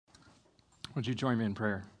Would you join me in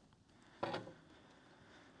prayer?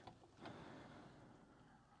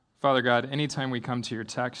 Father God, anytime we come to your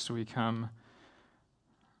text, we come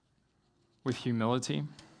with humility.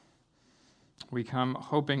 We come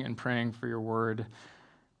hoping and praying for your word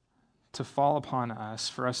to fall upon us,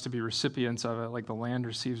 for us to be recipients of it like the land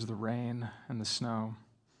receives the rain and the snow.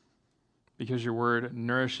 Because your word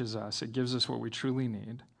nourishes us, it gives us what we truly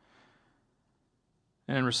need.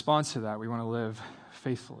 And in response to that, we want to live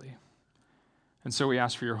faithfully. And so we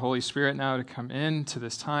ask for your Holy Spirit now to come into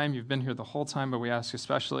this time. You've been here the whole time, but we ask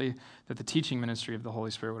especially that the teaching ministry of the Holy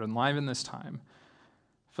Spirit would enliven this time.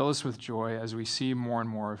 Fill us with joy as we see more and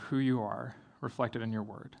more of who you are reflected in your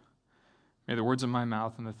word. May the words of my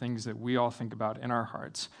mouth and the things that we all think about in our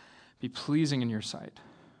hearts be pleasing in your sight,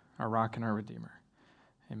 our rock and our redeemer.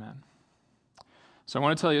 Amen. So I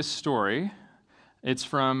want to tell you a story. It's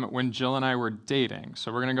from when Jill and I were dating.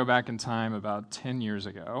 So we're going to go back in time about 10 years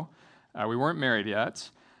ago. We weren't married yet.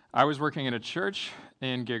 I was working at a church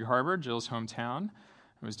in Gig Harbor, Jill's hometown.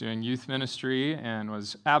 I was doing youth ministry and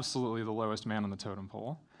was absolutely the lowest man on the totem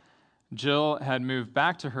pole. Jill had moved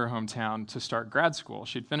back to her hometown to start grad school.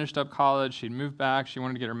 She'd finished up college. She'd moved back. She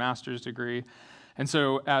wanted to get her master's degree. And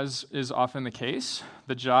so, as is often the case,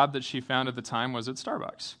 the job that she found at the time was at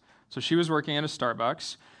Starbucks. So she was working at a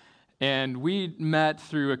Starbucks. And we met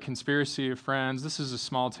through a conspiracy of friends. This is a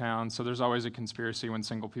small town, so there's always a conspiracy when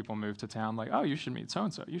single people move to town, like, oh, you should meet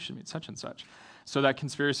so-and-so, you should meet such and such. So that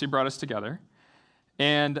conspiracy brought us together.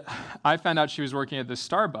 And I found out she was working at this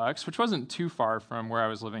Starbucks, which wasn't too far from where I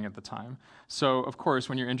was living at the time. So, of course,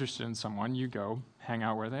 when you're interested in someone, you go hang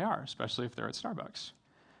out where they are, especially if they're at Starbucks.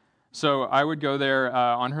 So I would go there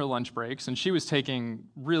on her lunch breaks, and she was taking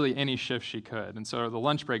really any shift she could. And so the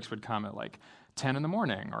lunch breaks would come at like 10 in the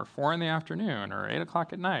morning or 4 in the afternoon or 8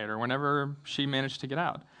 o'clock at night or whenever she managed to get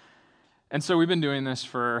out. And so we've been doing this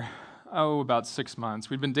for, about 6 months.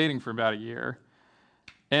 We've been dating for about a year.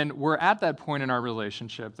 And we're at that point in our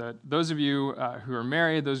relationship that those of you who are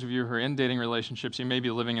married, those of you who are in dating relationships, you may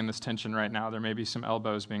be living in this tension right now. There may be some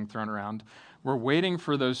elbows being thrown around. We're waiting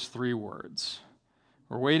for those 3 words.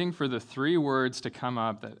 We're waiting for the 3 words to come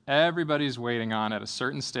up that everybody's waiting on at a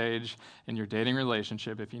certain stage in your dating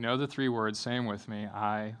relationship. If you know the 3 words, say them with me: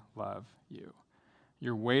 I love you.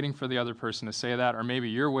 You're waiting for the other person to say that, or maybe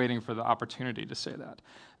you're waiting for the opportunity to say that.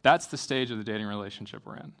 That's the stage of the dating relationship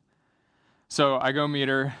we're in. So I go meet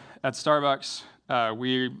her at Starbucks.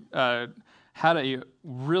 We had a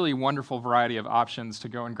really wonderful variety of options to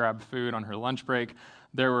go and grab food on her lunch break.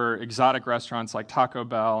 There were exotic restaurants like Taco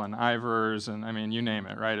Bell and Ivar's, and I mean, you name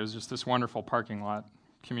it, right? It was just this wonderful parking lot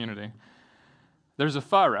community. There's a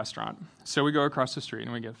pho restaurant, so we go across the street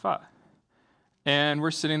and we get pho. And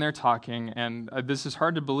we're sitting there talking, and this is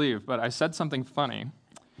hard to believe, but I said something funny,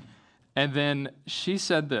 and then she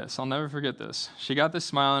said this. I'll never forget this. She got this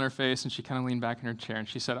smile on her face, and she kind of leaned back in her chair, and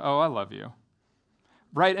she said, "Oh, I love you."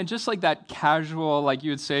 Right? And just like that casual, like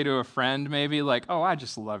you would say to a friend maybe, like, "Oh, I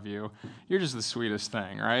just love you. You're just the sweetest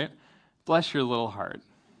thing," right? Bless your little heart.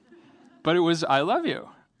 But it was, "I love you."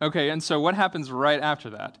 Okay, and so what happens right after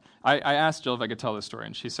that? I asked Jill if I could tell this story,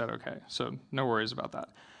 and she said, okay, so no worries about that.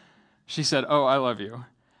 She said, "Oh, I love you."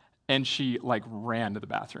 And she, ran to the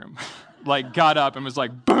bathroom, got up and was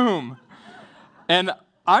like, boom. And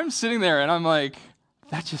I'm sitting there, and I'm like,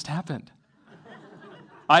 that just happened.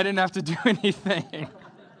 I didn't have to do anything.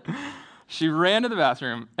 She ran to the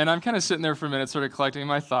bathroom, and I'm kind of sitting there for a minute, sort of collecting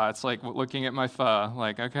my thoughts, looking at my pho,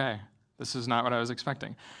 okay, this is not what I was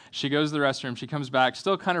expecting. She goes to the restroom. She comes back,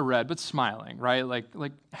 still kind of red, but smiling, right,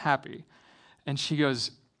 like happy. And she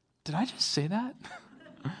goes, "Did I just say that?"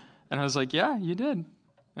 And I was like, "Yeah, you did."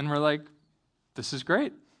 And we're like, this is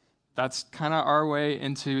great. That's kind of our way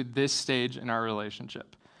into this stage in our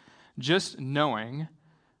relationship. Just knowing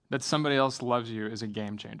that somebody else loves you is a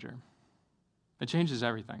game changer. It changes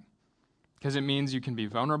everything. Because it means you can be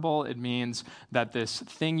vulnerable. It means that this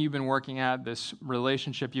thing you've been working at, this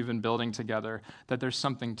relationship you've been building together, that there's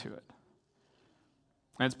something to it.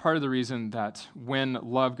 And it's part of the reason that when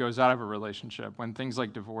love goes out of a relationship, when things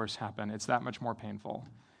like divorce happen, it's that much more painful.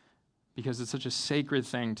 Because it's such a sacred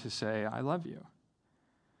thing to say, "I love you."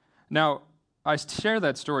 Now, I share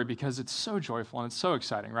that story because it's so joyful and it's so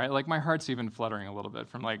exciting, right? My heart's even fluttering a little bit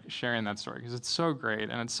from sharing that story because it's so great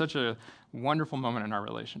and it's such a wonderful moment in our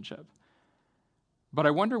relationship. But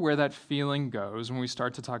I wonder where that feeling goes when we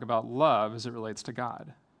start to talk about love as it relates to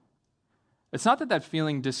God. It's not that that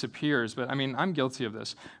feeling disappears, but I'm guilty of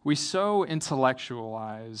this. We so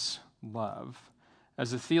intellectualize love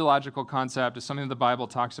as a theological concept, as something that the Bible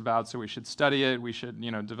talks about, so we should study it, we should,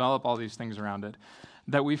 develop all these things around it,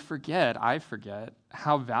 that I forget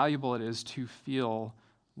how valuable it is to feel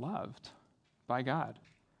loved. by God.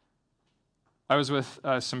 I was with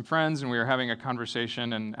some friends, and we were having a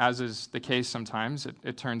conversation, and as is the case sometimes,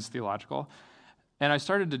 it turns theological. And I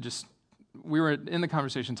started to we were in the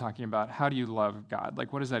conversation talking about, how do you love God?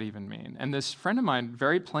 Like, what does that even mean? And this friend of mine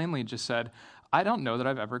very plainly just said, I don't know that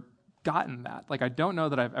I've ever gotten that. Like, I don't know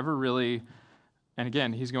that I've ever really, and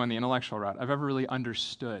again, he's going the intellectual route, I've ever really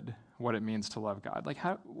understood what it means to love God. Like,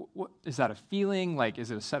 what is that a feeling? Like, is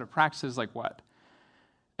it a set of practices? Like, what?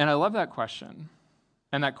 And I love that question.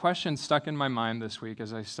 And that question stuck in my mind this week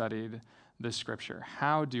as I studied this scripture.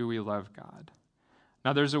 How do we love God?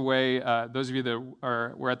 Now, there's a way, those of you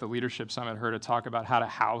that were at the Leadership Summit heard a talk about how to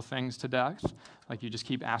how things to death. Like, you just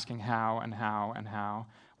keep asking how and how and how.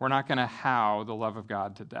 We're not going to how the love of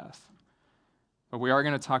God to death. But we are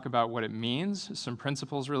going to talk about what it means, some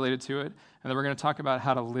principles related to it, and then we're going to talk about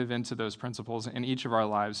how to live into those principles in each of our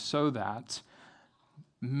lives so that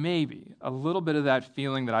maybe a little bit of that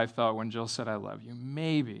feeling that I felt when Jill said, I love you,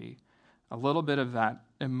 maybe a little bit of that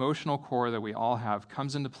emotional core that we all have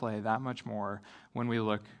comes into play that much more when we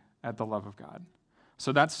look at the love of God.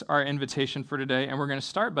 So that's our invitation for today, and we're going to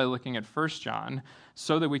start by looking at 1 John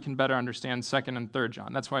so that we can better understand 2nd and 3rd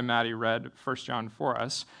John. That's why Maddie read 1 John for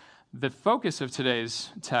us. The focus of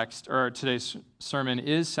today's text, or today's sermon,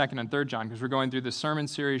 is 2nd and 3rd John, because we're going through the sermon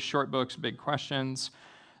series, Short Books, Big Questions.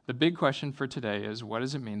 The big question for today is, what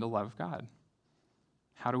does it mean to love God?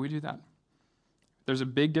 How do we do that? There's a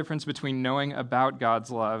big difference between knowing about God's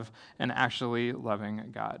love and actually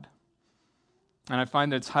loving God. And I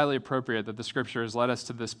find that it's highly appropriate that the scripture has led us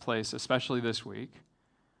to this place, especially this week,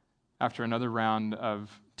 after another round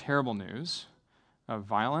of terrible news, of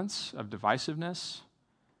violence, of divisiveness,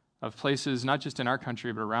 of places not just in our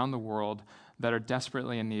country but around the world that are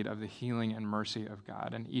desperately in need of the healing and mercy of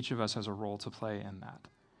God. And each of us has a role to play in that.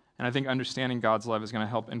 And I think understanding God's love is going to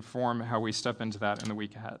help inform how we step into that in the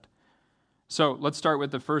week ahead. So let's start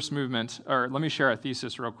with the first movement, or let me share a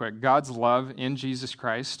thesis real quick. God's love in Jesus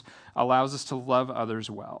Christ allows us to love others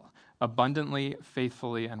well, abundantly,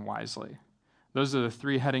 faithfully, and wisely. Those are the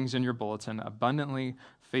three headings in your bulletin: abundantly,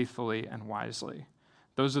 faithfully, and wisely.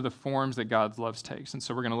 Those are the forms that God's love takes, and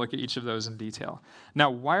so we're going to look at each of those in detail.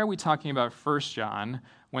 Now, why are we talking about 1 John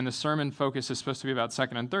when the sermon focus is supposed to be about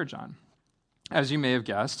 2nd and 3rd John? As you may have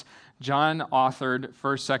guessed, John authored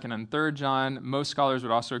 1st, 2nd, and 3rd John. Most scholars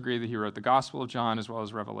would also agree that he wrote the Gospel of John as well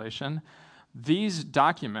as Revelation. These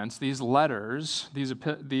documents, these letters,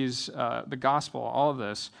 the Gospel, all of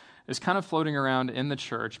this is kind of floating around in the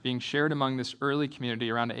church, being shared among this early community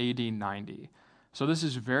around AD 90. So this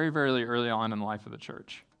is very, very early on in the life of the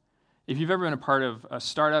church. If you've ever been a part of a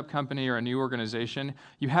startup company or a new organization,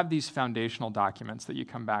 you have these foundational documents that you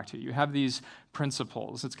come back to. You have these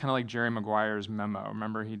principles. It's kind of like Jerry Maguire's memo.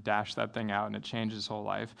 Remember, he dashed that thing out and it changed his whole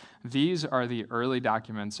life. These are the early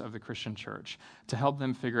documents of the Christian church to help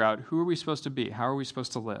them figure out, who are we supposed to be? How are we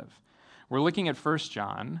supposed to live? We're looking at 1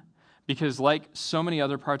 John because, like so many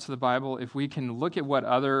other parts of the Bible, if we can look at what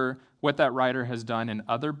that writer has done in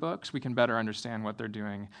other books, we can better understand what they're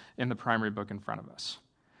doing in the primary book in front of us.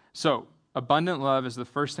 So, abundant love is the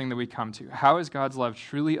first thing that we come to. How is God's love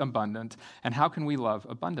truly abundant, and how can we love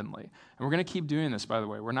abundantly? And we're going to keep doing this, by the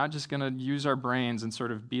way. We're not just going to use our brains and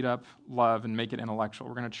sort of beat up love and make it intellectual.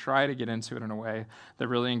 We're going to try to get into it in a way that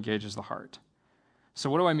really engages the heart. So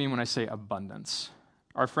what do I mean when I say abundance?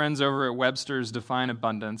 Our friends over at Webster's define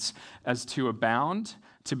abundance as to abound,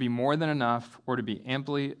 to be more than enough, or to be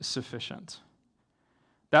amply sufficient.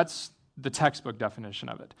 That's the textbook definition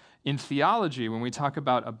of it. In theology, when we talk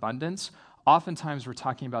about abundance, oftentimes we're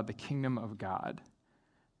talking about the kingdom of God.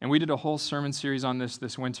 And we did a whole sermon series on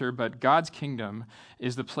this winter, but God's kingdom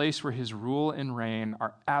is the place where his rule and reign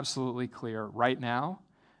are absolutely clear right now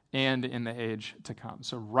and in the age to come.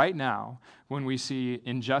 So right now, when we see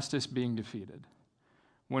injustice being defeated,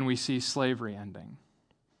 when we see slavery ending,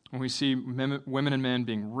 when we see women and men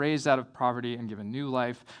being raised out of poverty and given new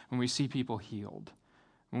life, when we see people healed,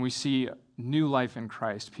 when we see new life in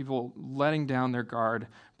Christ, people letting down their guard,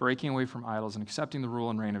 breaking away from idols, and accepting the rule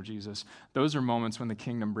and reign of Jesus, those are moments when the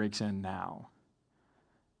kingdom breaks in now.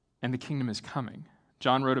 And the kingdom is coming.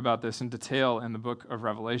 John wrote about this in detail in the book of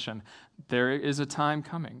Revelation. There is a time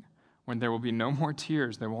coming when there will be no more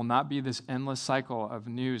tears. There will not be this endless cycle of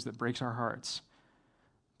news that breaks our hearts.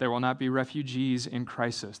 There will not be refugees in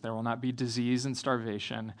crisis. There will not be disease and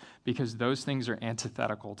starvation, because those things are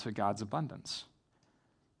antithetical to God's abundance.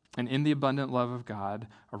 And in the abundant love of God,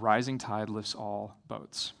 a rising tide lifts all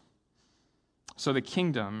boats. So the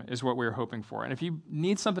kingdom is what we're hoping for. And if you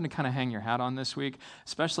need something to kind of hang your hat on this week,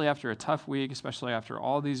 especially after a tough week, especially after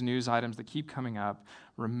all these news items that keep coming up,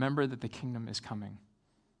 remember that the kingdom is coming.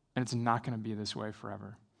 And it's not going to be this way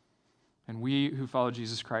forever. And we who follow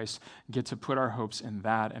Jesus Christ get to put our hopes in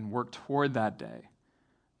that and work toward that day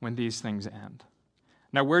when these things end.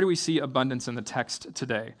 Now, where do we see abundance in the text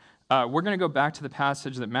today? We're going to go back to the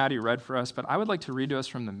passage that Maddie read for us, but I would like to read to us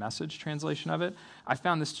from the Message translation of it. I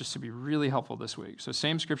found this just to be really helpful this week. So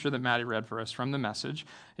same scripture that Maddie read for us from the Message.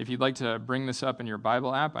 If you'd like to bring this up in your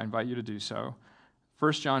Bible app, I invite you to do so.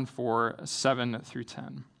 1 John 4, 7 through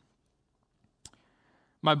 10.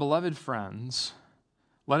 My beloved friends,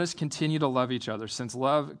 let us continue to love each other, since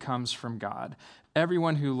love comes from God.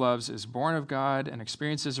 Everyone who loves is born of God and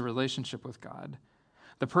experiences a relationship with God.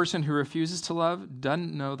 The person who refuses to love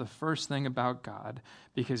doesn't know the first thing about God,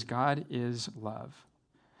 because God is love.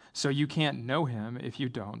 So you can't know him if you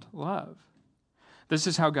don't love. This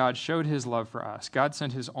is how God showed his love for us. God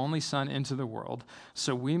sent his only Son into the world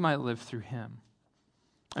so we might live through him.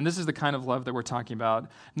 And this is the kind of love that we're talking about.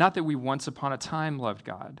 Not that we once upon a time loved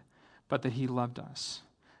God, but that he loved us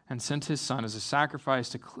and sent his Son as a sacrifice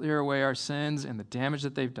to clear away our sins and the damage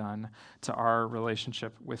that they've done to our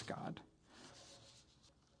relationship with God.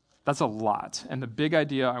 That's a lot. And the big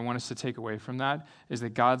idea I want us to take away from that is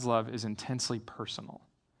that God's love is intensely personal.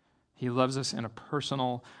 He loves us in a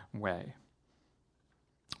personal way.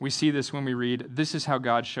 We see this when we read, this is how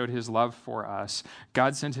God showed his love for us.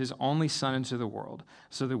 God sent his only Son into the world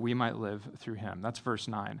so that we might live through him. That's verse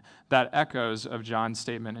 9. That echoes of John's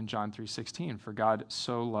statement in John 3:16, for God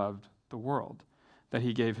so loved the world that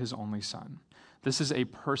he gave his only Son. This is a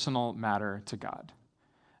personal matter to God.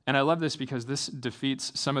 And I love this because this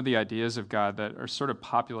defeats some of the ideas of God that are sort of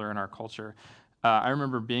popular in our culture. I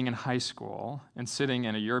remember being in high school and sitting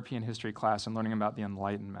in a European history class and learning about the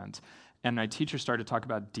Enlightenment. And my teacher started to talk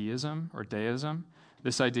about deism or deism,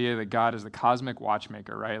 this idea that God is the cosmic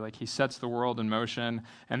watchmaker, right? Like he sets the world in motion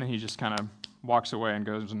and then he just kind of walks away and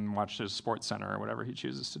goes and watches Sports Center or whatever he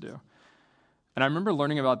chooses to do. And I remember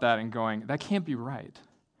learning about that and going, that can't be right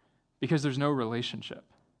because there's no relationship.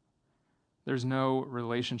 There's no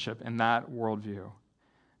relationship in that worldview.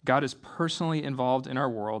 God is personally involved in our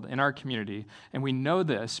world, in our community, and we know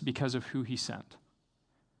this because of who he sent.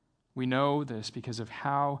 We know this because of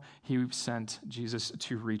how he sent Jesus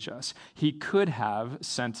to reach us. He could have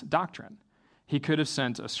sent doctrine. He could have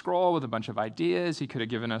sent a scroll with a bunch of ideas. He could have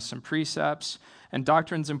given us some precepts, and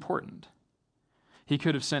doctrine's important. He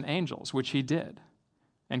could have sent angels, which he did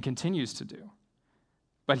and continues to do.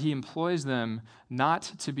 But he employs them not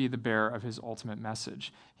to be the bearer of his ultimate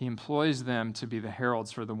message. He employs them to be the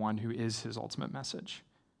heralds for the one who is his ultimate message.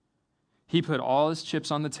 He put all his chips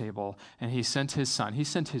on the table, and he sent his Son. He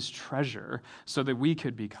sent his treasure so that we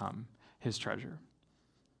could become his treasure.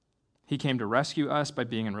 He came to rescue us by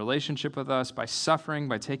being in relationship with us, by suffering,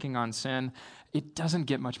 by taking on sin. It doesn't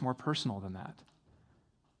get much more personal than that.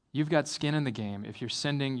 You've got skin in the game if you're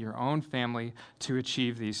sending your own family to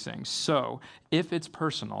achieve these things. So, if it's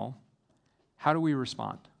personal, how do we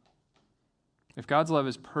respond? If God's love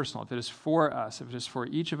is personal, if it is for us, if it is for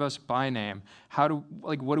each of us by name,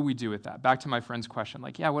 what do we do with that? Back to my friend's question,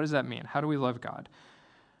 what does that mean? How do we love God?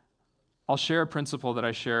 I'll share a principle that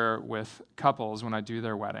I share with couples when I do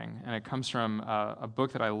their wedding, and it comes from a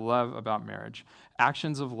book that I love about marriage.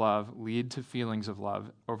 Actions of love lead to feelings of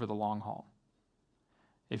love over the long haul.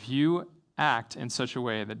 If you act in such a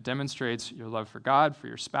way that demonstrates your love for God, for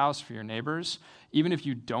your spouse, for your neighbors, even if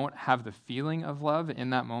you don't have the feeling of love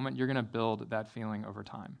in that moment, you're going to build that feeling over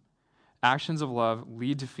time. Actions of love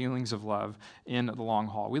lead to feelings of love in the long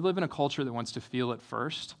haul. We live in a culture that wants to feel it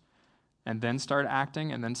first and then start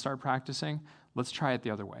acting and then start practicing. Let's try it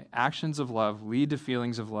the other way. Actions of love lead to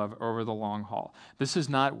feelings of love over the long haul. This is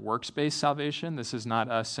not works-based salvation. This is not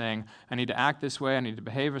us saying, I need to act this way, I need to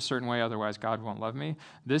behave a certain way, otherwise God won't love me.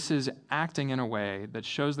 This is acting in a way that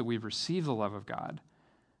shows that we've received the love of God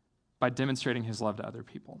by demonstrating his love to other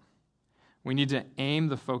people. We need to aim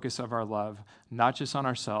the focus of our love not just on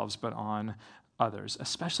ourselves, but on others,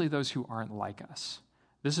 especially those who aren't like us.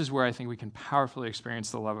 This is where I think we can powerfully experience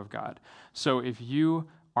the love of God. So if you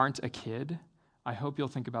aren't a kid, I hope you'll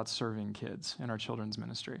think about serving kids in our children's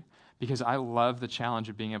ministry, because I love the challenge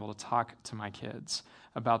of being able to talk to my kids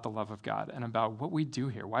about the love of God and about what we do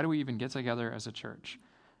here. Why do we even get together as a church?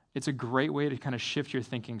 It's a great way to kind of shift your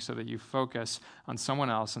thinking so that you focus on someone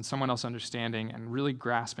else and someone else understanding and really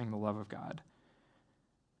grasping the love of God.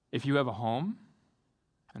 If you have a home,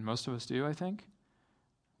 and most of us do, I think,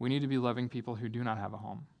 we need to be loving people who do not have a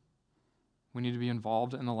home. We need to be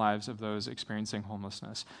involved in the lives of those experiencing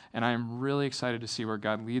homelessness. And I am really excited to see where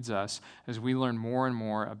God leads us as we learn more and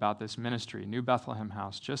more about this ministry, New Bethlehem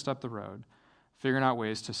House, just up the road, figuring out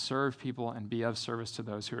ways to serve people and be of service to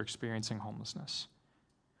those who are experiencing homelessness.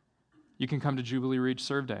 You can come to Jubilee Reach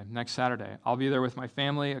Serve Day next Saturday. I'll be there with my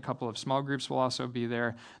family. A couple of small groups will also be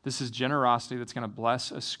there. This is generosity that's going to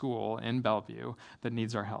bless a school in Bellevue that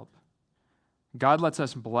needs our help. God lets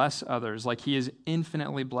us bless others like he has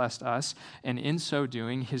infinitely blessed us, and in so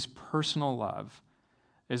doing, his personal love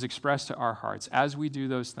is expressed to our hearts as we do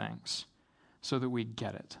those things so that we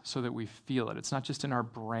get it, so that we feel it. It's not just in our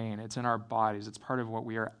brain, it's in our bodies. It's part of what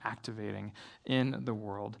we are activating in the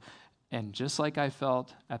world. And just like I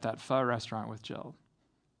felt at that pho restaurant with Jill,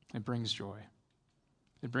 it brings joy.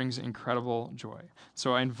 It brings incredible joy.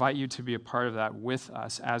 So I invite you to be a part of that with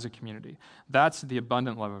us as a community. That's the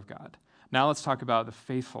abundant love of God. Now let's talk about the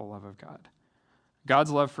faithful love of God.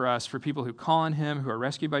 God's love for us, for people who call on him, who are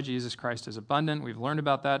rescued by Jesus Christ, is abundant. We've learned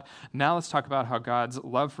about that. Now let's talk about how God's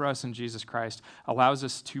love for us in Jesus Christ allows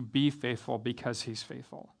us to be faithful because he's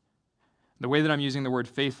faithful. The way that I'm using the word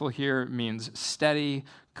faithful here means steady,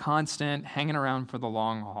 constant, hanging around for the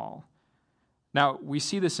long haul. Now, we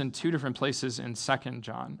see this in two different places in 2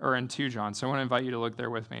 John, or in 2 John, so I want to invite you to look there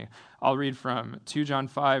with me. I'll read from 2 John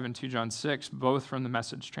 5 and 2 John 6, both from the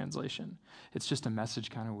Message translation. It's just a message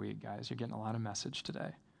kind of week, guys. You're getting a lot of message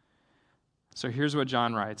today. So here's what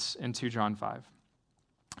John writes in 2 John 5.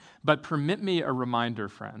 But permit me a reminder,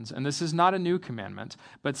 friends, and this is not a new commandment,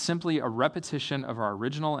 but simply a repetition of our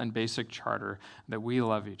original and basic charter that we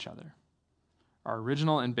love each other. Our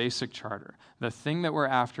original and basic charter, the thing that we're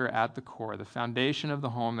after at the core, the foundation of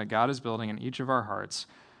the home that God is building in each of our hearts,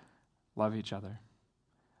 love each other.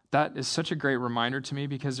 That is such a great reminder to me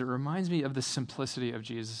because it reminds me of the simplicity of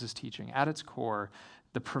Jesus' teaching. At its core,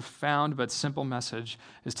 the profound but simple message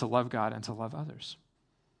is to love God and to love others.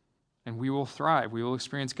 And we will thrive. We will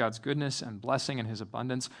experience God's goodness and blessing and his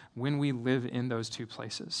abundance when we live in those two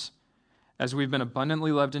places. As we've been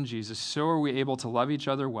abundantly loved in Jesus, so are we able to love each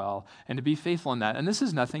other well and to be faithful in that. And this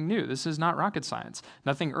is nothing new. This is not rocket science,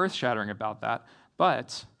 nothing earth-shattering about that.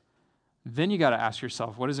 But then you got to ask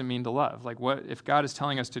yourself, what does it mean to love? Like, what if God is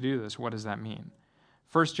telling us to do this, what does that mean?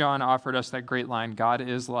 1 John offered us that great line, God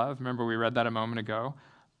is love. Remember, we read that a moment ago.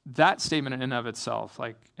 That statement in and of itself,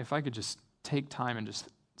 like, if I could just take time and just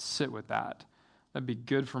sit with that, that'd be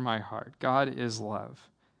good for my heart. God is love.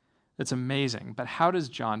 It's amazing. But how does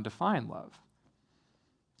John define love?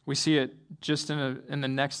 We see it just in the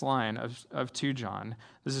next line of 2 John.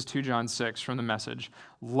 This is 2 John 6 from the Message.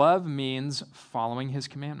 Love means following his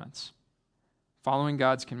commandments, following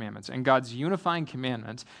God's commandments. And God's unifying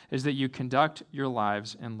commandment is that you conduct your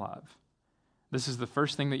lives in love. This is the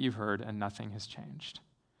first thing that you've heard, and nothing has changed.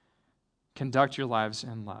 Conduct your lives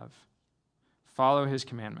in love. Follow his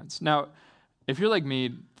commandments. Now, if you're like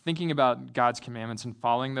me, thinking about God's commandments and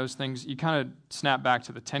following those things, you kind of snap back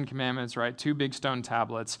to the 10 Commandments, right? 2 big stone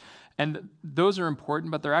tablets. And those are important,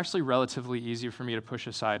 but they're actually relatively easy for me to push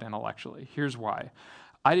aside intellectually. Here's why.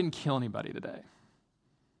 I didn't kill anybody today.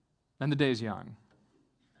 And the day's young.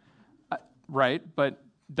 Right? But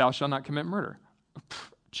thou shalt not commit murder.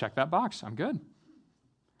 Check that box. I'm good.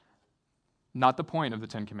 Not the point of the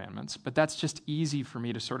 10 Commandments, but that's just easy for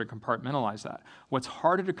me to sort of compartmentalize that. What's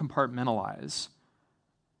harder to compartmentalize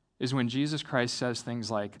is when Jesus Christ says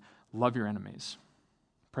things like, love your enemies,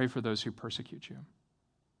 pray for those who persecute you.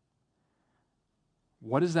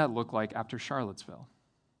 What does that look like after Charlottesville?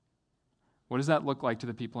 What does that look like to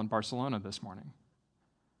the people in Barcelona this morning?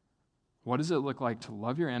 What does it look like to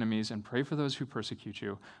love your enemies and pray for those who persecute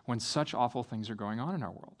you when such awful things are going on in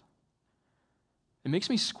our world? It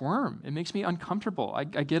makes me squirm. It makes me uncomfortable. I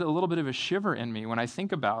get a little bit of a shiver in me when I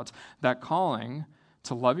think about that calling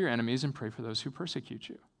to love your enemies and pray for those who persecute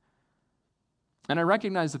you. And I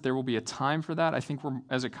recognize that there will be a time for that. I think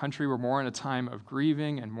as a country, we're more in a time of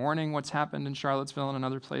grieving and mourning what's happened in Charlottesville and in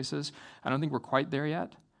other places. I don't think we're quite there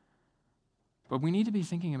yet. But we need to be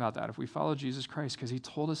thinking about that if we follow Jesus Christ, because he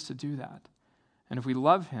told us to do that. And if we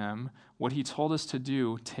love him, what he told us to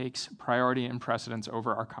do takes priority and precedence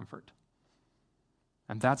over our comfort.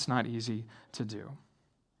 And that's not easy to do.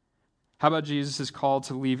 How about Jesus' call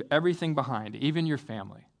to leave everything behind, even your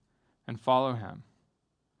family, and follow him?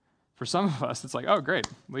 For some of us, it's like, oh, great,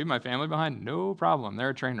 leave my family behind? No problem. They're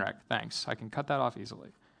a train wreck. Thanks. I can cut that off easily.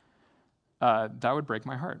 That would break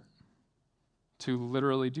my heart to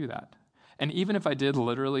literally do that. And even if I did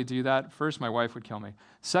literally do that, first, my wife would kill me.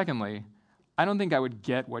 Secondly, I don't think I would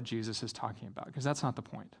get what Jesus is talking about, because that's not the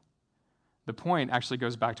point. The point actually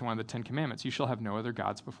goes back to one of the 10 Commandments. You shall have no other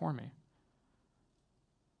gods before me.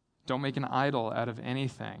 Don't make an idol out of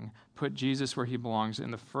anything. Put Jesus where he belongs in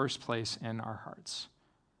the first place in our hearts.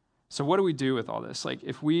 So what do we do with all this? Like,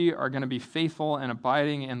 if we are going to be faithful and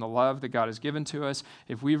abiding in the love that God has given to us,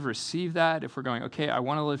 if we've received that, if we're going, okay, I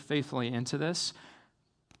want to live faithfully into this,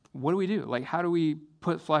 what do we do? Like, how do we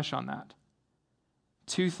put flesh on that?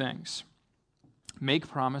 two things: make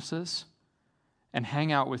promises and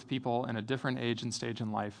hang out with people in a different age and stage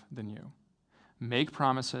in life than you. Make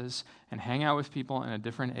promises and hang out with people in a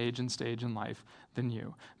different age and stage in life than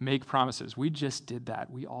you. Make promises. We just did that.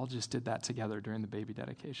 We all just did that together during the baby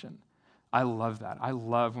dedication. I love that. I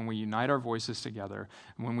love when we unite our voices together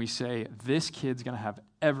and when we say, this kid's going to have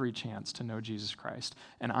every chance to know Jesus Christ,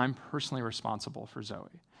 and I'm personally responsible for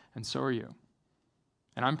Zoe, and so are you.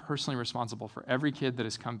 And I'm personally responsible for every kid that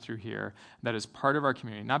has come through here that is part of our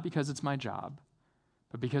community, not because it's my job,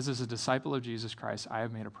 but because as a disciple of Jesus Christ, I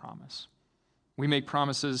have made a promise. We make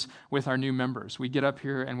promises with our new members. We get up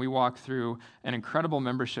here and we walk through an incredible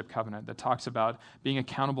membership covenant that talks about being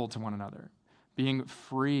accountable to one another, being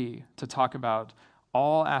free to talk about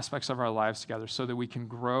all aspects of our lives together so that we can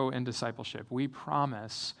grow in discipleship. We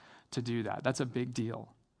promise to do that. That's a big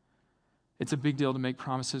deal. It's a big deal to make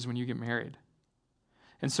promises when you get married.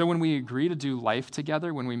 And so when we agree to do life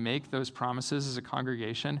together, when we make those promises as a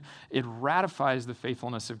congregation, it ratifies the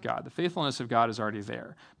faithfulness of God. The faithfulness of God is already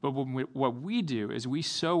there. But what we do is we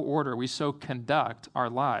so conduct our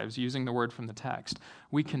lives, using the word from the text.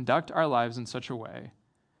 We conduct our lives in such a way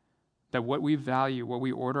that what we value, what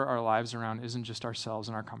we order our lives around, isn't just ourselves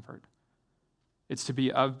and our comfort. It's to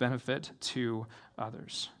be of benefit to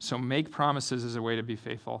others. So make promises as a way to be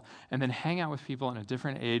faithful, and then hang out with people in a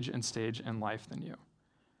different age and stage in life than you.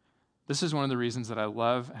 This is one of the reasons that I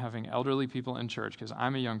love having elderly people in church, because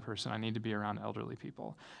I'm a young person. I need to be around elderly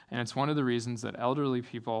people. And it's one of the reasons that elderly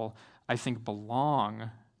people, I think,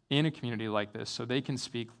 belong in a community like this so they can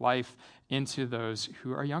speak life into those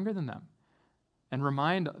who are younger than them. And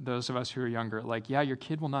remind those of us who are younger, like, yeah, your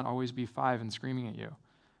kid will not always be 5 and screaming at you.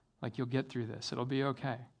 Like, you'll get through this. It'll be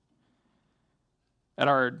okay. At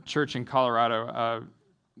our church in Colorado,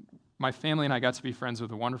 my family and I got to be friends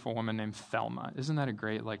with a wonderful woman named Thelma. Isn't that a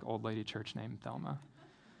great, old lady church name, Thelma?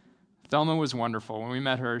 Thelma was wonderful. When we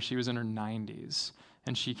met her, she was in her 90s,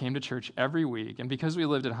 and she came to church every week. And because we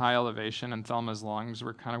lived at high elevation and Thelma's lungs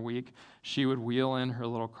were kind of weak, she would wheel in her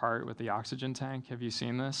little cart with the oxygen tank. Have you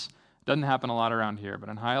seen this? Doesn't happen a lot around here, but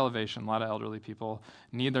in high elevation, a lot of elderly people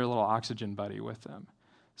need their little oxygen buddy with them.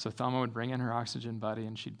 So Thelma would bring in her oxygen buddy,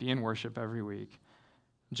 and she'd be in worship every week.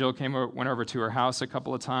 Jill went over to her house a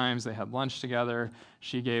couple of times. They had lunch together.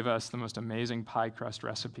 She gave us the most amazing pie crust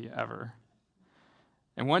recipe ever.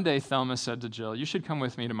 And one day, Thelma said to Jill, "You should come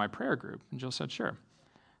with me to my prayer group." And Jill said, "Sure."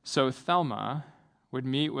 So Thelma would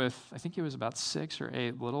meet with, I think it was about 6 or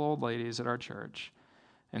 8 little old ladies at our church.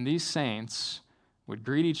 And these saints would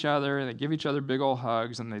greet each other, they'd give each other big old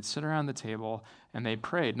hugs, and they'd sit around the table, and they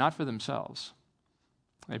prayed, not for themselves.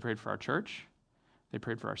 They prayed for our church. They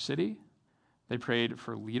prayed for our city. They prayed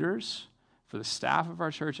for leaders, for the staff of our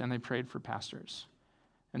church, and they prayed for pastors.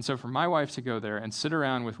 And so for my wife to go there and sit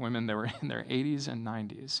around with women that were in their 80s and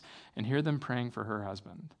 90s and hear them praying for her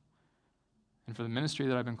husband and for the ministry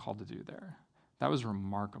that I've been called to do there, that was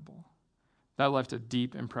remarkable. That left a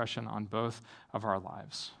deep impression on both of our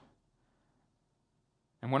lives.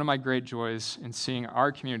 And one of my great joys in seeing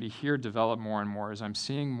our community here develop more and more is I'm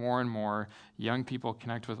seeing more and more young people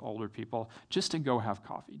connect with older people just to go have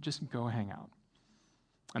coffee, just go hang out.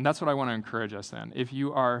 And that's what I want to encourage us then. If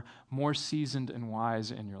you are more seasoned and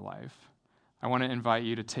wise in your life, I want to invite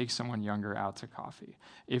you to take someone younger out to coffee.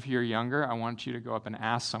 If you're younger, I want you to go up and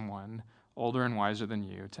ask someone older and wiser than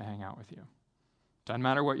you to hang out with you. Doesn't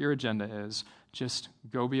matter what your agenda is, just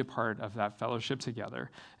go be a part of that fellowship together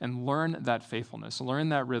and learn that faithfulness. Learn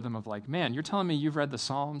that rhythm of man, you're telling me you've read the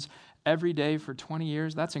Psalms every day for 20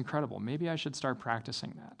 years? That's incredible. Maybe I should start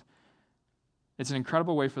practicing that. It's an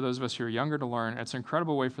incredible way for those of us who are younger to learn. It's an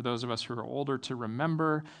incredible way for those of us who are older to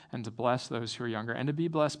remember and to bless those who are younger and to be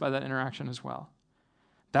blessed by that interaction as well.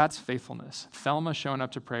 That's faithfulness. Thelma showing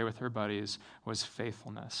up to pray with her buddies was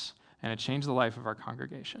faithfulness, and it changed the life of our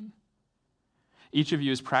congregation. Each of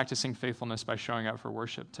you is practicing faithfulness by showing up for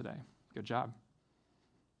worship today. Good job.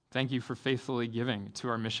 Thank you for faithfully giving to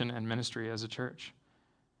our mission and ministry as a church.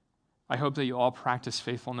 I hope that you all practice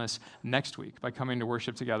faithfulness next week by coming to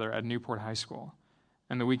worship together at Newport High School,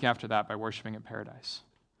 and the week after that by worshiping at Paradise.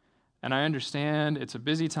 And I understand it's a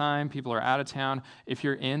busy time, people are out of town. If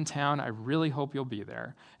you're in town, I really hope you'll be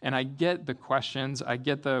there. And I get the questions, I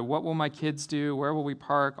get the what will my kids do, where will we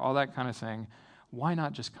park, all that kind of thing. Why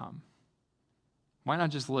not just come? Why not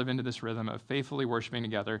just live into this rhythm of faithfully worshiping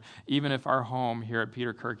together, even if our home here at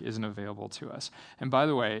Peter Kirk isn't available to us? And by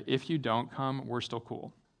the way, if you don't come, we're still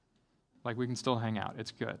cool. We can still hang out.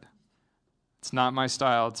 It's good. It's not my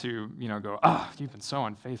style to, go, you've been so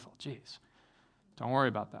unfaithful. Jeez. Don't worry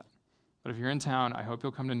about that. But if you're in town, I hope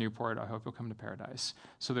you'll come to Newport. I hope you'll come to Paradise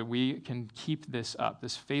so that we can keep this up,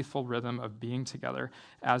 this faithful rhythm of being together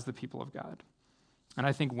as the people of God. And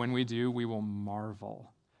I think when we do, we will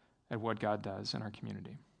marvel at what God does in our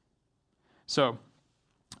community. So,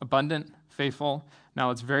 abundant, faithful. Now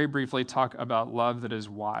let's very briefly talk about love that is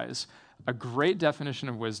wise. A great definition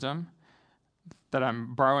of wisdom that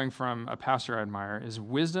I'm borrowing from a pastor I admire is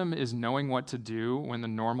wisdom is knowing what to do when the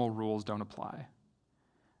normal rules don't apply.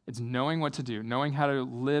 It's knowing what to do, knowing how to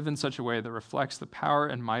live in such a way that reflects the power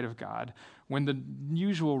and might of God when the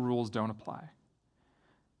usual rules don't apply.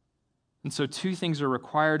 And so two things are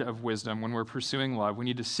required of wisdom when we're pursuing love. We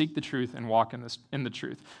need to seek the truth and walk in the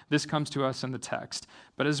truth. This comes to us in the text.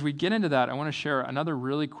 But as we get into that, I want to share another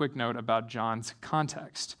really quick note about John's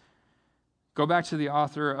context. Go back to the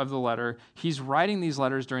author of the letter. He's writing these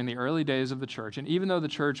letters during the early days of the church. And even though the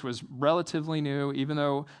church was relatively new, even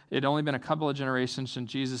though it had only been a couple of generations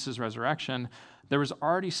since Jesus' resurrection, there was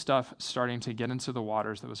already stuff starting to get into the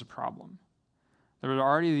waters that was a problem. There were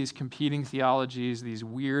already these competing theologies, these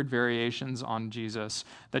weird variations on Jesus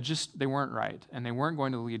that they weren't right. And they weren't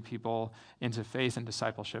going to lead people into faith and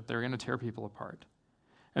discipleship. They were going to tear people apart.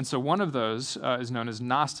 And so one of those is known as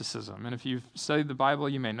Gnosticism. And if you've studied the Bible,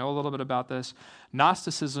 you may know a little bit about this.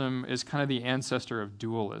 Gnosticism is kind of the ancestor of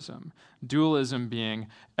dualism. Dualism being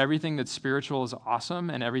everything that's spiritual is awesome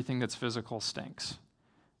and everything that's physical stinks.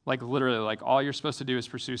 Like literally, like all you're supposed to do is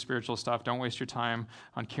pursue spiritual stuff. Don't waste your time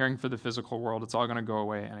on caring for the physical world. It's all going to go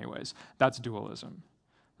away anyways. That's dualism.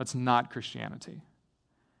 That's not Christianity.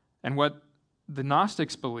 And what the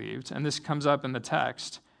Gnostics believed, and this comes up in the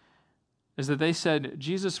text, is that they said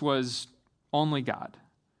Jesus was only God.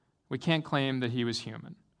 We can't claim that he was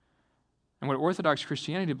human. And what Orthodox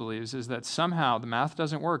Christianity believes is that somehow the math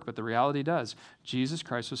doesn't work, but the reality does. Jesus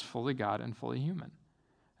Christ was fully God and fully human.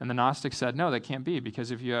 And the Gnostics said, no, that can't be, because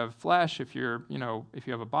if you have flesh, if you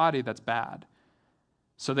have a body, that's bad.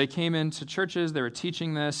 So they came into churches, they were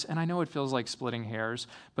teaching this, and I know it feels like splitting hairs,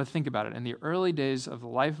 but think about it. In the early days of the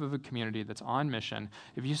life of a community that's on mission,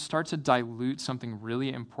 if you start to dilute something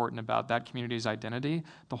really important about that community's identity,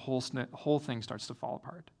 the whole thing starts to fall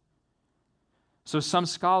apart. So some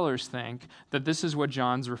scholars think that this is what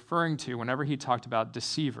John's referring to whenever he talked about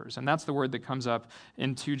deceivers, and that's the word that comes up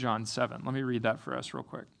in 2 John 7. Let me read that for us real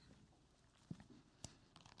quick.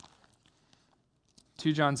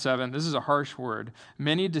 2 John 7, this is a harsh word.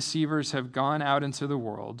 Many deceivers have gone out into the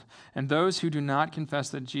world, and those who do not confess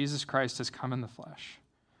that Jesus Christ has come in the flesh.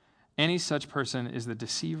 Any such person is the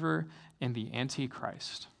deceiver and the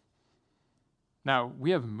Antichrist. Now, we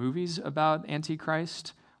have movies about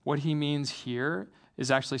Antichrist. What he means here is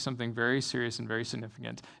actually something very serious and very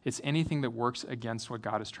significant. It's anything that works against what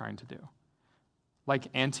God is trying to do. Like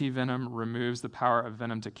anti-venom removes the power of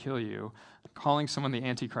venom to kill you, calling someone the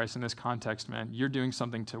Antichrist in this context meant you're doing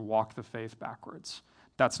something to walk the faith backwards.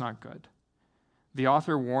 That's not good. The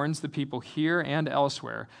author warns the people here and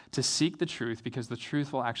elsewhere to seek the truth because the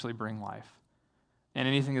truth will actually bring life. And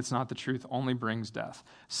anything that's not the truth only brings death.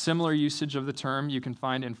 Similar usage of the term you can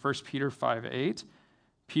find in 1 Peter 5:8.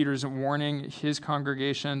 Peter's warning his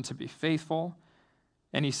congregation to be faithful.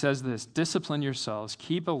 And he says this, discipline yourselves,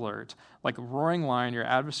 keep alert. Like a roaring lion, your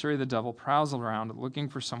adversary, the devil, prowls around looking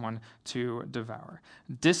for someone to devour.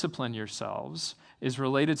 Discipline yourselves is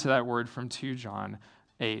related to that word from 2 John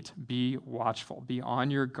 8. Be watchful. Be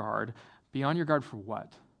on your guard. Be on your guard for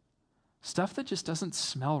what? Stuff that just doesn't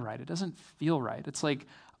smell right. It doesn't feel right. It's like,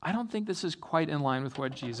 I don't think this is quite in line with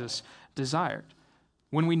what Jesus desired.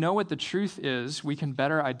 When we know what the truth is, we can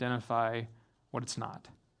better identify what it's not.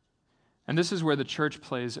 And this is where the church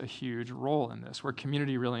plays a huge role in this, where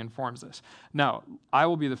community really informs this. Now, I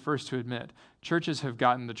will be the first to admit, churches have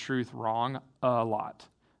gotten the truth wrong a lot.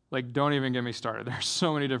 Like, don't even get me started. There are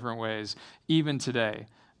so many different ways, even today,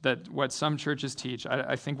 that what some churches teach,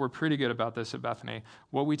 I think we're pretty good about this at Bethany,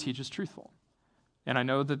 what we teach is truthful. And I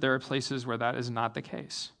know that there are places where that is not the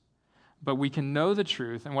case. But we can know the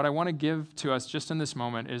truth, and what I want to give to us just in this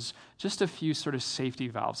moment is just a few sort of safety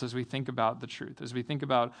valves as we think about the truth, as we think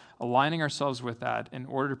about aligning ourselves with that in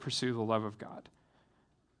order to pursue the love of God.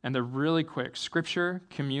 And they're really quick. Scripture,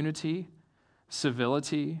 community,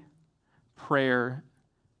 civility, prayer,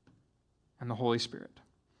 and the Holy Spirit.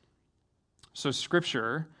 So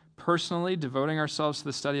Scripture, personally devoting ourselves to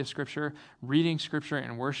the study of Scripture, reading Scripture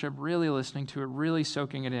in worship, really listening to it, really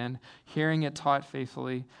soaking it in, hearing it taught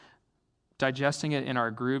faithfully, digesting it in our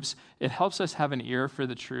groups, it helps us have an ear for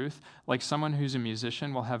the truth, like someone who's a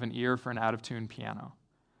musician will have an ear for an out-of-tune piano.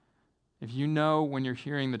 If you know when you're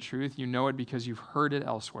hearing the truth, you know it because you've heard it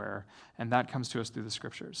elsewhere, and that comes to us through the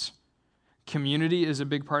Scriptures. Community is a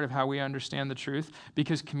big part of how we understand the truth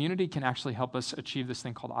because community can actually help us achieve this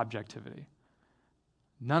thing called objectivity.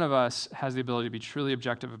 None of us has the ability to be truly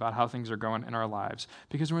objective about how things are going in our lives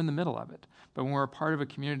because we're in the middle of it. But when we're a part of a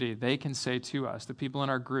community, they can say to us, the people in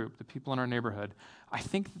our group, the people in our neighborhood, I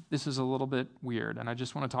think this is a little bit weird, and I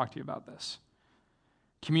just want to talk to you about this.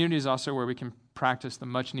 Community is also where we can practice the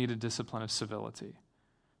much-needed discipline of civility,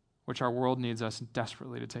 which our world needs us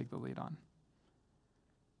desperately to take the lead on.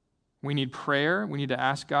 We need prayer. We need to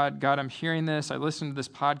ask God, I'm hearing this. I listened to this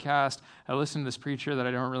podcast. I listened to this preacher that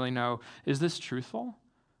I don't really know. Is this truthful?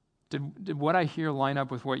 Did what I hear line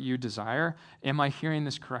up with what you desire? Am I hearing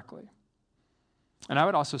this correctly? And I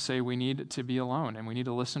would also say we need to be alone and we need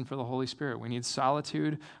to listen for the Holy Spirit. We need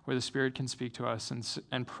solitude where the Spirit can speak to us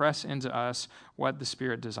and press into us what the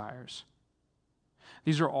Spirit desires.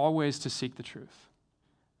 These are all ways to seek the truth.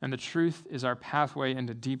 And the truth is our pathway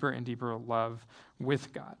into deeper and deeper love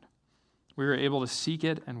with God. We are able to seek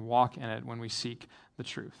it and walk in it when we seek the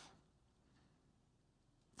truth.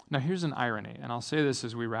 Now here's an irony, and I'll say this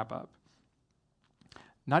as we wrap up.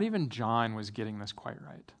 Not even John was getting this quite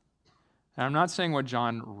right. And I'm not saying what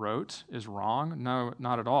John wrote is wrong. No,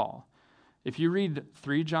 not at all. If you read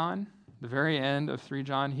 3 John, the very end of 3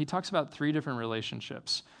 John, he talks about 3 different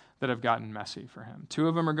relationships that have gotten messy for him. 2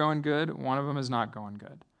 of them are going good. 1 of them is not going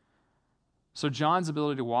good. So John's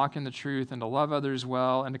ability to walk in the truth and to love others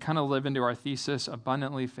well and to kind of live into our thesis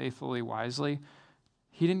abundantly, faithfully, wisely,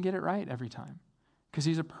 he didn't get it right every time because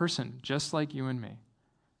he's a person just like you and me.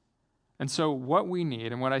 And so what we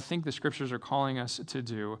need and what I think the scriptures are calling us to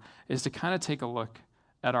do is to kind of take a look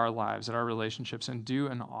at our lives, at our relationships, and do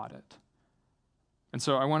an audit. And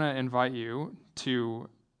so I want to invite you to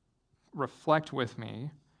reflect with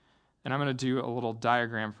me, and I'm going to do a little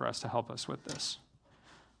diagram for us to help us with this.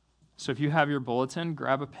 So if you have your bulletin,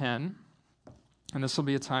 grab a pen, and this will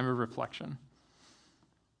be a time of reflection.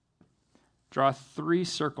 Draw 3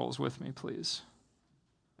 circles with me, please.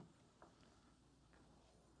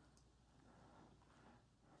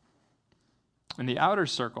 In the outer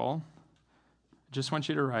circle, I just want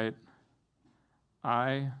you to write,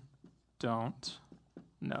 I don't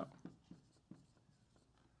know.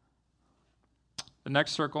 The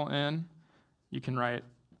next circle in, you can write,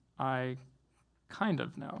 I kind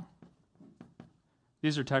of know.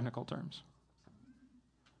 These are technical terms.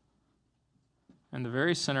 In the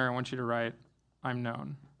very center, I want you to write, I'm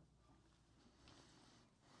known.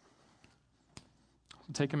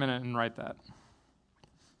 So take a minute and write that.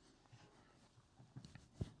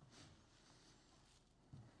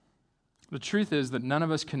 The truth is that none of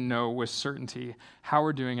us can know with certainty how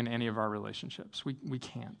we're doing in any of our relationships. We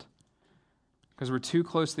can't. Because we're too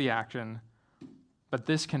close to the action. But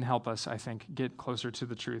this can help us, I think, get closer to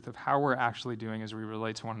the truth of how we're actually doing as we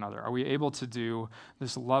relate to one another. Are we able to do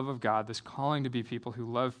this love of God, this calling to be people who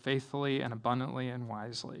love faithfully and abundantly and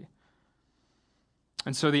wisely?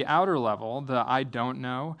 And so the outer level, the I don't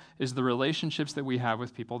know, is the relationships that we have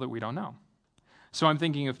with people that we don't know. So I'm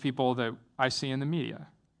thinking of people that I see in the media.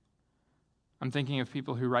 I'm thinking of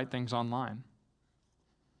people who write things online.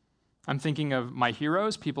 I'm thinking of my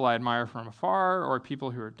heroes, people I admire from afar, or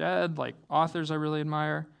people who are dead, like authors I really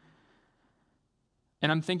admire.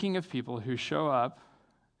 And I'm thinking of people who show up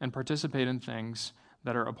and participate in things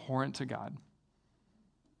that are abhorrent to God.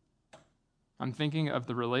 I'm thinking of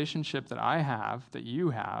the relationship that I have, that you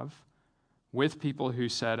have, with people who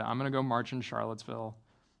said, I'm going to go march in Charlottesville,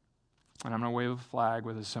 and I'm going to wave a flag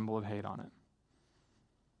with a symbol of hate on it.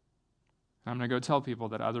 I'm going to go tell people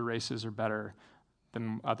that other races are better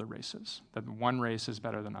than other races, that one race is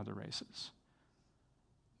better than other races.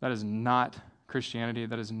 That is not Christianity.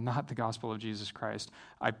 That is not the gospel of Jesus Christ.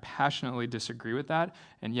 I passionately disagree with that,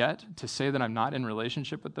 and yet to say that I'm not in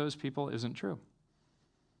relationship with those people isn't true.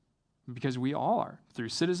 Because we all are, through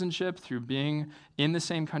citizenship, through being in the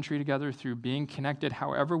same country together, through being connected,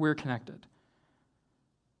 however we're connected.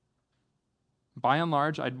 By and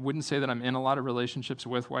large, I wouldn't say that I'm in a lot of relationships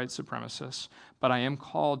with white supremacists, but I am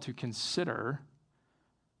called to consider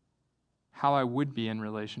how I would be in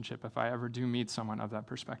relationship if I ever do meet someone of that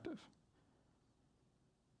perspective.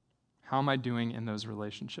 How am I doing in those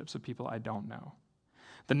relationships with people I don't know?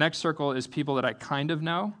 The next circle is people that I kind of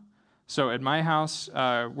know. So at my house,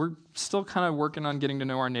 we're still kind of working on getting to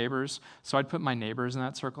know our neighbors. So I'd put my neighbors in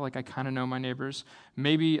that circle, like I kind of know my neighbors.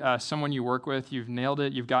 Maybe someone you work with, you've nailed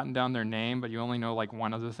it, you've gotten down their name, but you only know like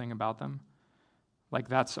one other thing about them. Like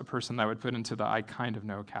that's a person that I would put into the I kind of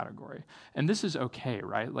know category. And this is okay,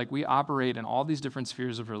 right? Like we operate in all these different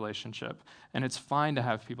spheres of relationship, and it's fine to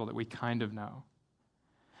have people that we kind of know.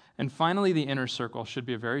 And finally, the inner circle should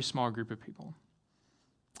be a very small group of people.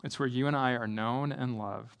 It's where you and I are known and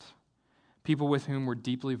loved people with whom we're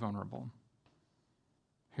deeply vulnerable,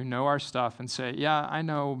 who know our stuff and say, yeah, I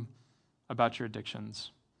know about your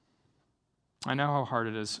addictions. I know how hard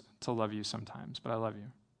it is to love you sometimes, but I love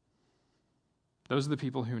you. Those are the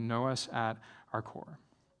people who know us at our core.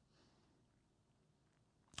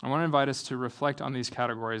 I want to invite us to reflect on these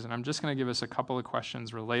categories, and I'm just going to give us a couple of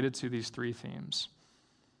questions related to these three themes.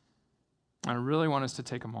 I really want us to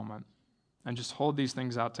take a moment and just hold these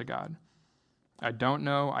things out to God. I don't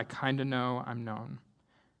know, I kind of know, I'm known.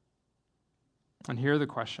 And here are the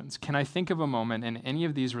questions. Can I think of a moment in any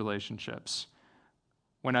of these relationships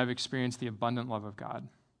when I've experienced the abundant love of God?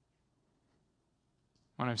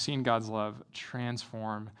 When I've seen God's love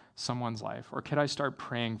transform someone's life? Or could I start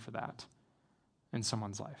praying for that in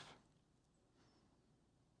someone's life?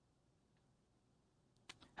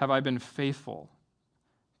 Have I been faithful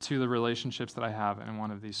to the relationships that I have in one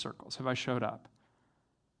of these circles? Have I showed up?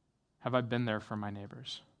 Have I been there for my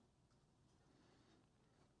neighbors?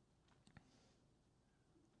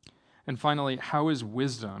 And finally, how is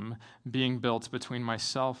wisdom being built between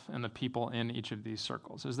myself and the people in each of these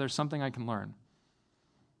circles? Is there something I can learn?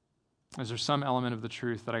 Is there some element of the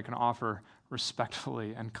truth that I can offer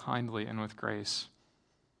respectfully and kindly and with grace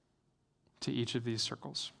to each of these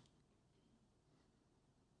circles?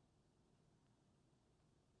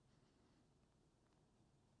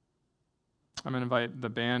 I'm going to invite the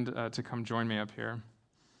band to come join me up here.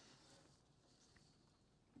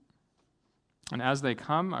 And as they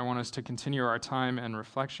come, I want us to continue our time in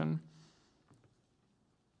reflection.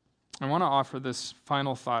 I want to offer this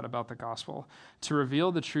final thought about the gospel. To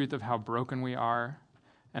reveal the truth of how broken we are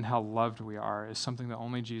and how loved we are is something that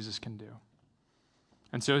only Jesus can do.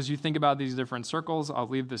 And so as you think about these different circles, I'll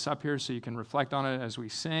leave this up here so you can reflect on it as we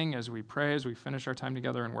sing, as we pray, as we finish our time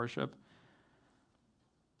together in worship.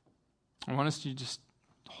 I want us to just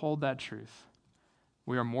hold that truth.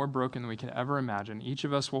 We are more broken than we could ever imagine. Each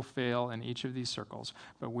of us will fail in each of these circles,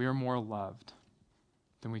 but we are more loved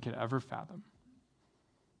than we could ever fathom.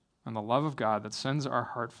 And the love of God that sends our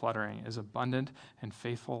heart fluttering is abundant and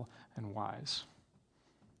faithful and wise.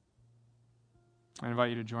 I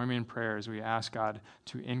invite you to join me in prayer as we ask God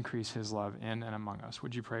to increase his love in and among us.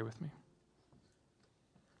 Would you pray with me?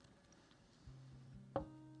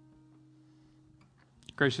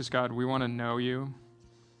 Gracious God, we want to know you,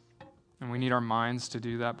 and we need our minds to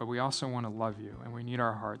do that, but we also want to love you, and we need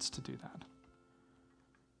our hearts to do that.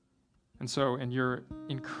 And so, in your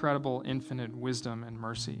incredible, infinite wisdom and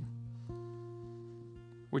mercy,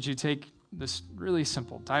 would you take this really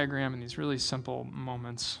simple diagram and these really simple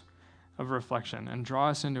moments of reflection and draw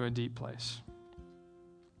us into a deep place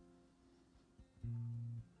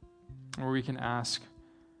where we can ask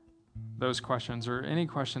those questions or any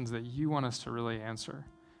questions that you want us to really answer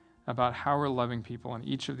about how we're loving people in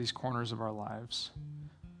each of these corners of our lives,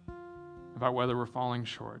 about whether we're falling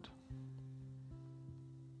short.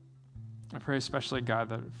 I pray especially, God,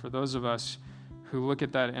 that for those of us who look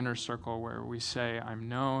at that inner circle where we say, I'm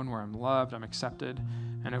known, where I'm loved, I'm accepted,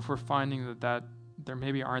 and if we're finding that there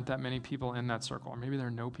maybe aren't that many people in that circle, or maybe there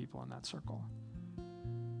are no people in that circle,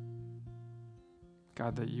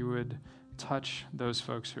 God, that you would touch those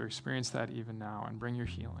folks who experience that even now and bring your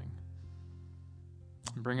healing.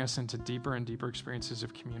 And bring us into deeper and deeper experiences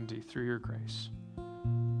of community through your grace.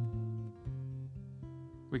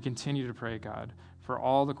 We continue to pray, God, for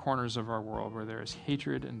all the corners of our world where there is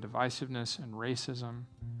hatred and divisiveness and racism,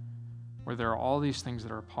 where there are all these things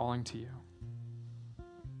that are appalling to you.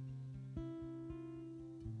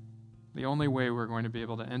 The only way we're going to be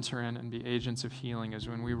able to enter in and be agents of healing is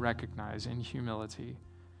when we recognize in humility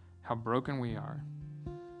how broken we are,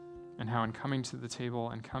 and how in coming to the table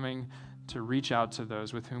and coming to reach out to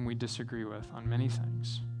those with whom we disagree with on many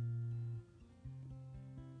things,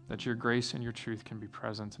 that your grace and your truth can be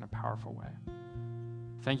present in a powerful way.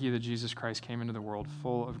 Thank you that Jesus Christ came into the world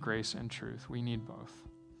full of grace and truth. We need both.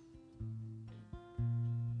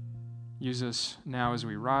 Use us now as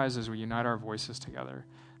we rise, as we unite our voices together,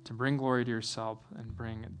 to bring glory to yourself and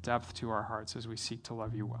bring depth to our hearts as we seek to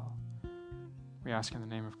love you well. We ask in the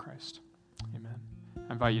name of Christ. Amen.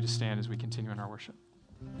 I invite you to stand as we continue in our worship.